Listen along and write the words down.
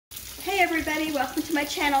Hey everybody, welcome to my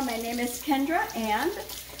channel. My name is Kendra, and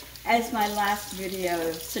as my last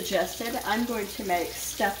video suggested, I'm going to make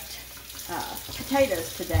stuffed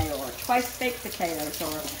potatoes today, or twice baked potatoes, or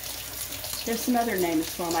there's some other names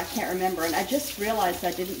for them, I can't remember. And I just realized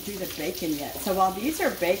I didn't do the bacon yet. So while these are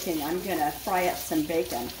baking, I'm going to fry up some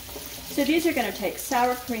bacon. So these are going to take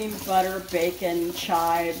sour cream, butter, bacon,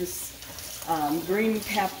 chives, green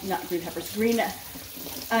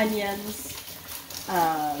onions,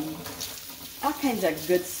 all kinds of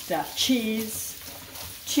good stuff, cheese,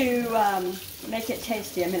 to make it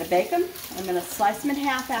tasty. I'm going to bake them. I'm going to slice them in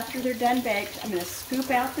half after they're done baked. I'm going to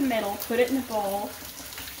scoop out the middle, put it in a bowl,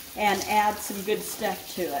 and add some good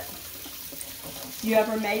stuff to it. You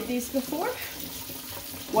ever made these before?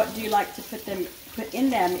 What do you like to put in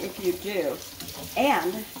them if you do?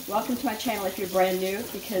 And welcome to my channel if you're brand new,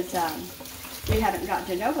 because we haven't gotten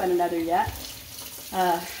to know one another yet.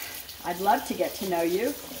 I'd love to get to know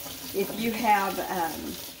you. If you have,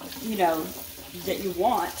 you know, that you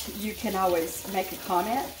want, you can always make a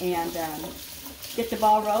comment and get the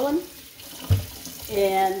ball rolling.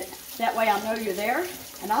 And that way I'll know you're there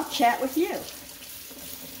and I'll chat with you.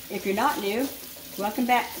 If you're not new, welcome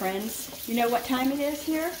back, friends. You know what time it is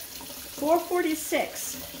here?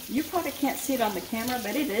 4:46. You probably can't see it on the camera,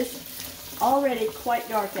 but it is already quite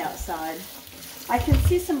dark outside. I can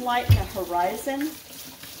see some light in the horizon,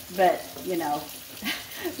 but you know,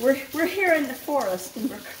 we're here in the forest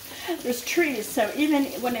and there's trees, so even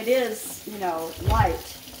when it is, you know,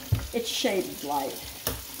 light, it's shaded light.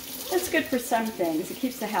 That's good for some things. It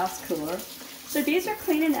keeps the house cooler. So these are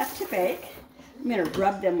clean enough to bake. I'm going to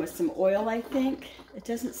rub them with some oil, I think. It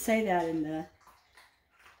doesn't say that in the...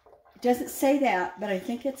 It doesn't say that, but I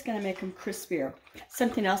think it's going to make them crispier.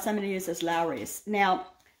 Something else I'm going to use is Lowry's. Now,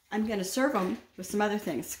 I'm going to serve them with some other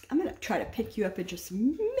things. I'm going to try to pick you up and just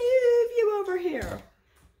move you over here.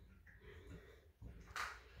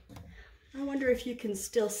 I wonder if you can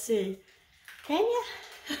still see. Can you?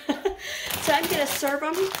 So I'm going to serve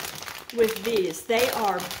them with these. They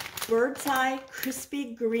are Bird's Eye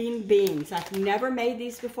crispy green beans. I've never made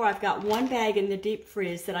these before. I've got one bag in the deep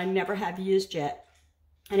freeze that I never have used yet.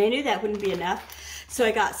 And I knew that wouldn't be enough, so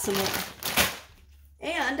I got some more.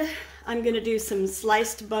 And I'm going to do some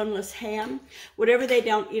sliced boneless ham. Whatever they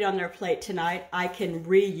don't eat on their plate tonight, I can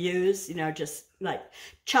reuse, you know, just like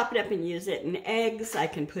chop it up and use it in eggs. I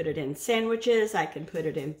can put it in sandwiches. I can put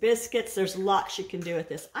it in biscuits. There's lots you can do with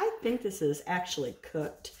this. I think this is actually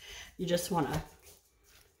cooked. You just want to,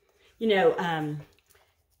 you know,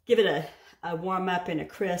 give it a warm up and a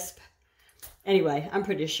crisp. Anyway, I'm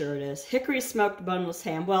pretty sure it is. Hickory smoked boneless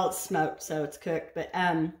ham. Well, it's smoked, so it's cooked, but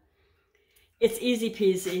it's easy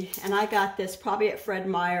peasy. And I got this probably at Fred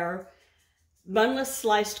Meyer. Boneless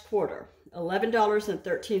sliced quarter,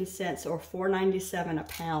 $11.13 or $4.97 a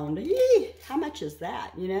pound. Eee, how much is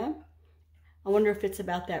that, you know? I wonder if it's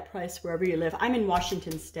about that price wherever you live. I'm in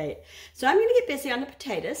Washington State. So I'm going to get busy on the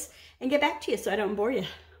potatoes and get back to you so I don't bore you.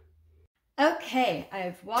 Okay,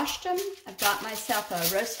 I've washed them. I've got myself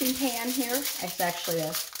a roasting pan here. It's actually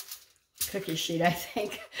a cookie sheet, I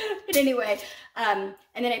think. But anyway, and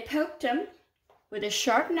then I poked them with a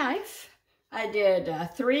sharp knife. I did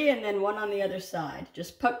 3 and then 1 on the other side.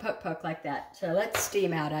 Just poke, poke, poke like that. So let's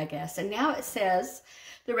steam out, I guess. And now it says,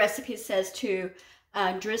 the recipe says to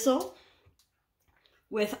drizzle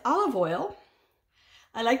with olive oil.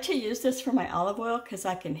 I like to use this for my olive oil because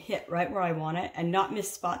I can hit right where I want it and not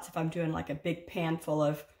miss spots if I'm doing like a big pan full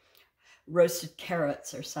of roasted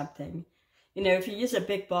carrots or something. You know, if you use a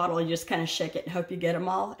big bottle, you just kind of shake it and hope you get them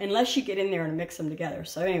all, unless you get in there and mix them together.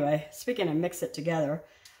 So anyway, speaking of mix it together,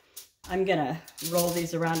 I'm going to roll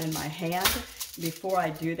these around in my hand. Before I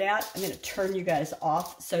do that, I'm going to turn you guys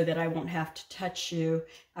off so that I won't have to touch you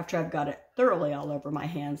after I've got it thoroughly all over my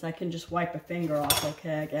hands. I can just wipe a finger off,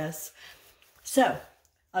 okay, I guess. So,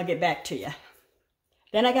 I'll get back to you.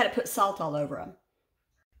 Then I got to put salt all over them.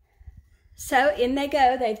 So in they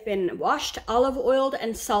go. They've been washed, olive oiled,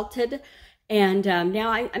 and salted. And now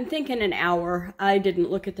I'm thinking an hour. I didn't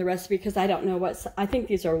look at the recipe because I don't know what. I think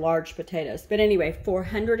these are large potatoes. But anyway,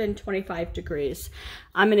 425 degrees.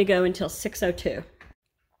 I'm going to go until 6:02.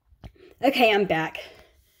 Okay, I'm back.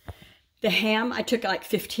 The ham, I took like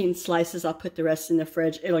 15 slices. I'll put the rest in the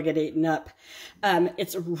fridge. It'll get eaten up.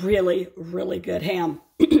 It's really, really good ham.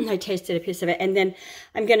 I tasted a piece of it. And then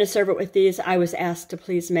I'm going to serve it with these. I was asked to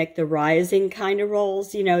please make the rising kind of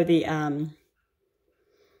rolls. You know, the,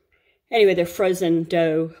 anyway, they're frozen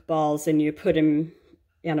dough balls and you put them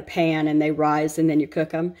in a pan and they rise and then you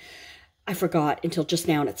cook them. I forgot until just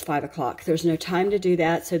now and it's 5 o'clock. There's no time to do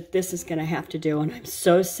that. So this is going to have to do. And I'm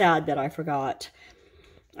so sad that I forgot.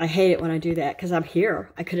 I hate it when I do that because I'm here.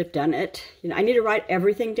 I could have done it. You know, I need to write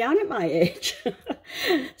everything down at my age.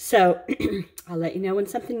 So I'll let you know when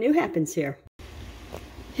something new happens here.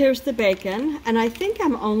 Here's the bacon, and I think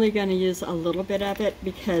I'm only going to use a little bit of it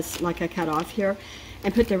because, like, I cut off here,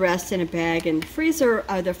 and put the rest in a bag in the freezer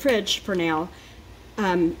or the fridge for now.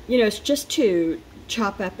 You know, it's just to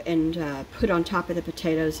chop up and put on top of the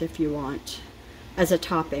potatoes if you want, as a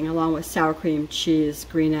topping, along with sour cream, cheese,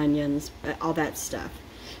 green onions, all that stuff.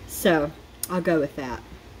 So I'll go with that.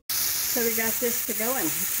 So we got this to going.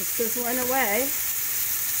 It's just sizzling away.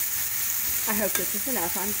 I hope this is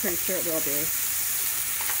enough. I'm pretty sure it will be.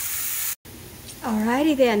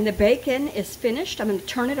 Alrighty then, the bacon is finished. I'm going to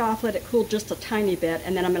turn it off, let it cool just a tiny bit,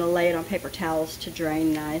 and then I'm going to lay it on paper towels to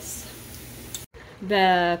drain nice.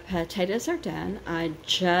 The potatoes are done. I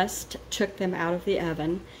just took them out of the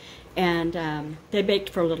oven, and they baked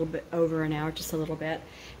for a little bit over an hour, just a little bit.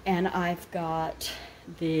 And I've got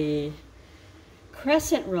the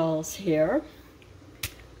crescent rolls here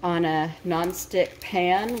on a nonstick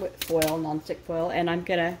pan with foil, nonstick foil, and I'm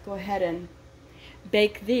going to go ahead and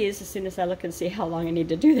bake these as soon as I look and see how long I need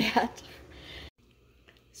to do that.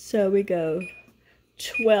 So we go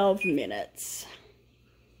 12 minutes.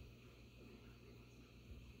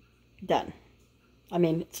 Done. I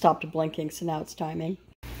mean, it stopped blinking, so now it's timing.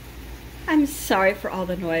 I'm sorry for all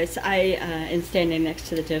the noise. I am standing next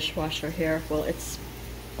to the dishwasher here. Well, it's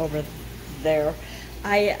over there.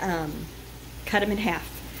 I cut them in half.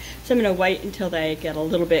 So I'm going to wait until they get a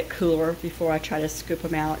little bit cooler before I try to scoop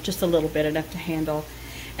them out. Just a little bit, enough to handle.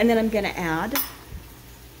 And then I'm going to add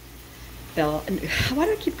why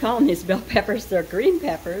do I keep calling these bell peppers? They're green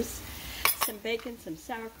peppers. Some bacon, some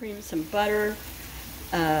sour cream, some butter.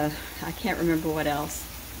 I can't remember what else.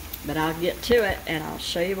 But I'll get to it and I'll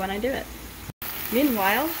show you when I do it.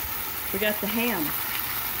 Meanwhile, we got the ham.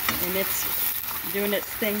 And it's doing its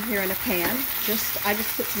thing here in a pan. I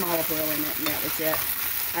just put some olive oil in it and that was it.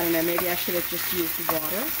 I don't know, maybe I should have just used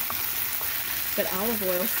water, but olive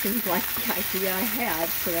oil seemed like the idea I had,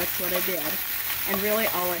 so that's what I did. And really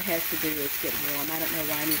all it has to do is get warm. I don't know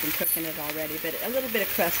why I'm even cooking it already, but a little bit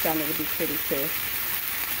of crust on it would be pretty too.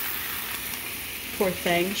 Poor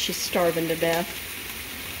thing, she's starving to death.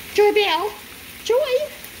 Joy Bell! Joy!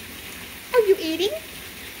 Are you eating?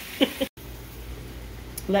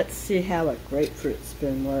 Let's see how a grapefruit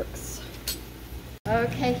spoon works.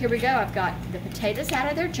 Okay, here we go. I've got the potatoes out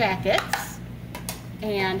of their jackets,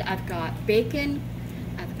 and I've got bacon,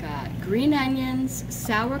 I've got green onions,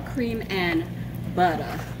 sour cream, and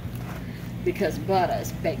butter, because butter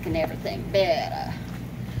is baking everything better.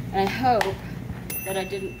 And I hope that I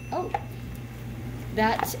didn't,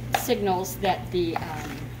 that signals that the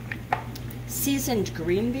seasoned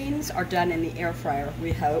green beans are done in the air fryer,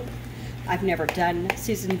 we hope. I've never done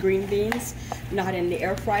seasoned green beans, not in the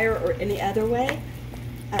air fryer or any other way,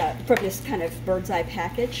 from this kind of bird's eye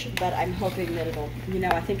package, but I'm hoping that it'll, you know,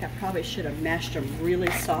 I think I probably should have mashed them really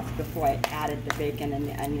soft before I added the bacon and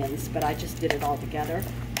the onions, but I just did it all together.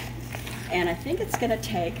 And I think it's going to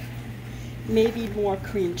take maybe more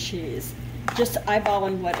cream cheese, just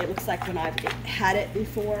eyeballing what it looks like when I've had it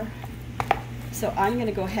before. So I'm going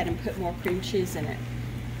to go ahead and put more cream cheese in it.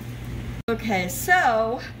 Okay,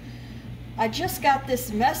 so I just got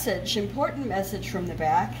this message, important message from the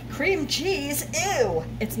back. Cream cheese, ew!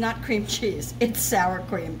 It's not cream cheese, it's sour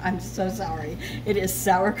cream. I'm so sorry. It is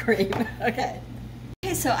sour cream. Okay.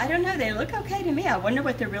 Okay, so I don't know, they look okay to me. I wonder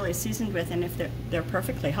what they're really seasoned with and if they're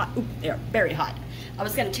perfectly hot. Ooh, they're very hot. I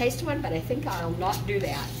was gonna taste one, but I think I'll not do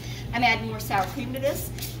that. I'm adding more sour cream to this,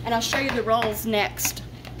 and I'll show you the rolls next.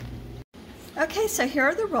 Okay, so here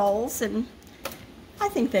are the rolls, and I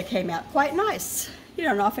think they came out quite nice. You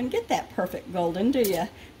don't often get that perfect golden, do you?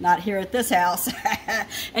 Not here at this house.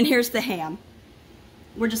 And here's the ham.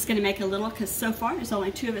 We're just going to make a little, because so far there's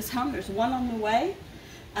only 2 of us home. There's one on the way.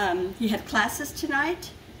 He had classes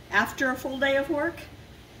tonight after a full day of work.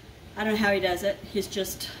 I don't know how he does it.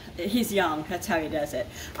 He's young. That's how he does it.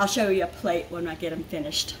 I'll show you a plate when I get him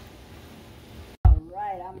finished. All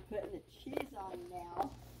right, I'm putting the cheese on now.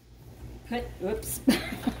 Oops.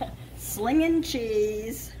 Slinging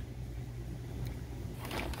cheese.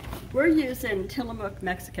 We're using Tillamook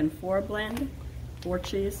Mexican 4 blend, 4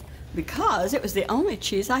 cheese, because it was the only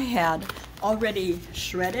cheese I had already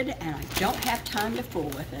shredded, and I don't have time to fool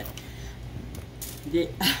with it. The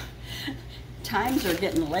times are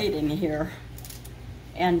getting late in here,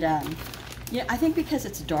 and yeah, I think because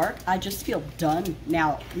it's dark, I just feel done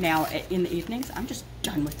now in the evenings. I'm just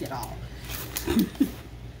done with it all.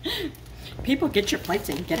 People, get your plates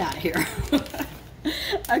and get out of here.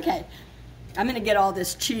 Okay. I'm going to get all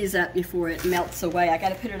this cheese up before it melts away. I got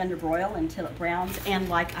to put it under broil until it browns. And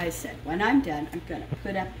like I said, when I'm done, I'm going to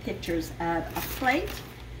put up pictures of a plate.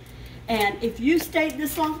 And if you stayed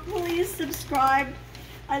this long, please subscribe.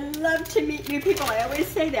 I love to meet new people. I always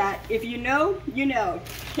say that. If you know, you know.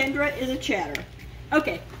 Kendra is a chatter.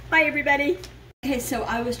 Okay, bye everybody. Okay, so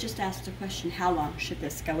I was just asked a question, how long should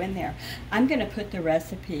this go in there? I'm going to put the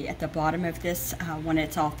recipe at the bottom of this when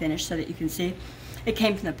it's all finished so that you can see. It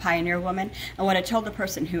came from the Pioneer Woman, and what I told the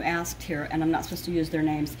person who asked here, and I'm not supposed to use their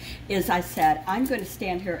names, is I said, I'm going to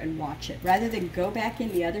stand here and watch it. Rather than go back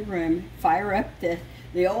in the other room, fire up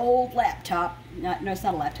the old laptop. No, it's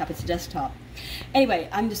not a laptop, it's a desktop. Anyway,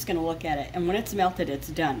 I'm just going to look at it, and when it's melted, it's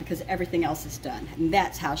done, because everything else is done. And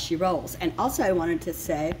that's how she rolls. And also I wanted to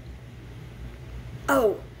say,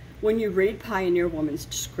 oh, when you read Pioneer Woman's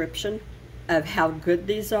description of how good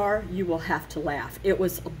these are, you will have to laugh. It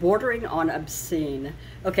was bordering on obscene.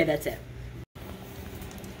 Okay, that's it.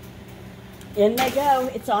 In they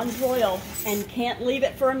go. It's on broil and can't leave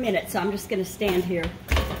it for a minute, so I'm just going to stand here.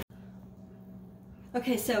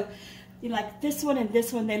 Okay, so you like this one and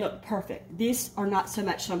this one, they look perfect. These are not so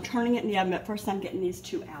much, so I'm turning it in the oven, but first I'm getting these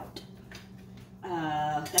two out.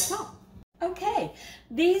 That's all. Okay,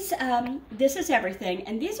 these, this is everything,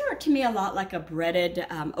 and these are to me a lot like a breaded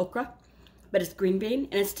okra. But it's green bean,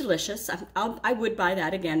 and it's delicious. I would buy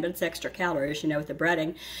that again, but it's extra calories, you know, with the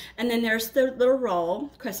breading. And then there's the little roll,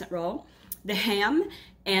 crescent roll, the ham,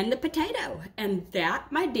 and the potato. And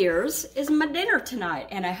that, my dears, is my dinner tonight.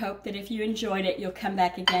 And I hope that if you enjoyed it, you'll come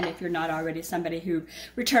back again if you're not already somebody who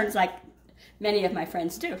returns like many of my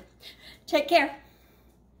friends do. Take care.